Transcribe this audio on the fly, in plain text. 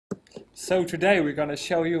So today we're gonna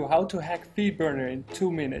show you how to hack FeedBurner in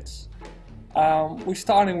 2 minutes. We're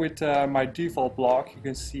starting with my default blog. You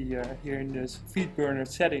can see here in this FeedBurner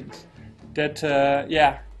settings that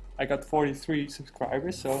I got 43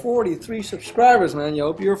 subscribers. So 43 subscribers, man,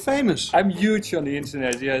 Joop, you're famous. I'm huge on the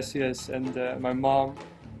internet, yes, and my mom,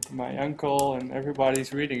 my uncle, and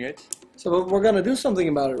everybody's reading it. So we're gonna do something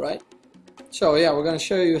about it, right? So yeah, we're gonna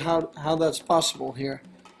show you how that's possible here.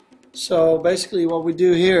 So basically what we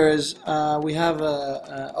do here is we have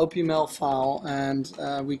a OPML file and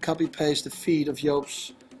we copy paste the feed of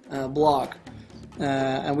Joop's blog.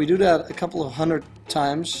 And we do that a couple of hundred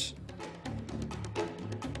times.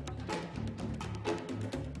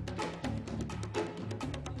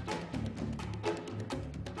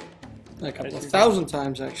 A couple of thousand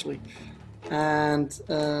times actually. And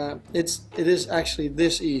it is actually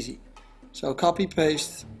this easy. So copy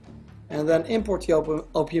paste and then import the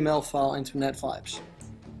OPML file into NetVibes.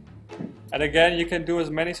 And again, you can do as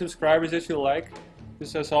many subscribers as you like,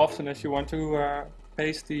 just as often as you want to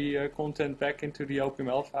paste the content back into the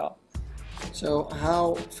OPML file. So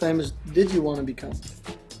how famous did you want to become?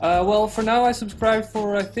 Well, for now I subscribed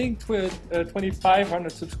for I think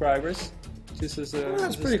 2,500 subscribers.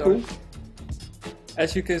 That's pretty cool.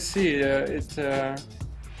 As you can see, it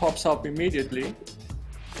pops up immediately.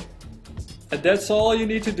 And that's all you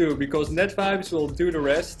need to do, because NetVibes will do the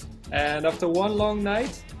rest. And after one long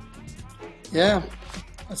night... Yeah,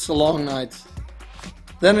 that's a long night.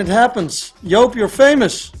 Then it happens. Joop, you're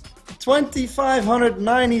famous.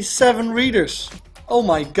 2,597 readers. Oh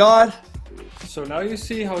my god. So now you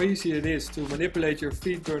see how easy it is to manipulate your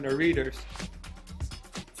FeedBurner readers.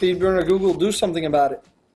 FeedBurner Google, do something about it.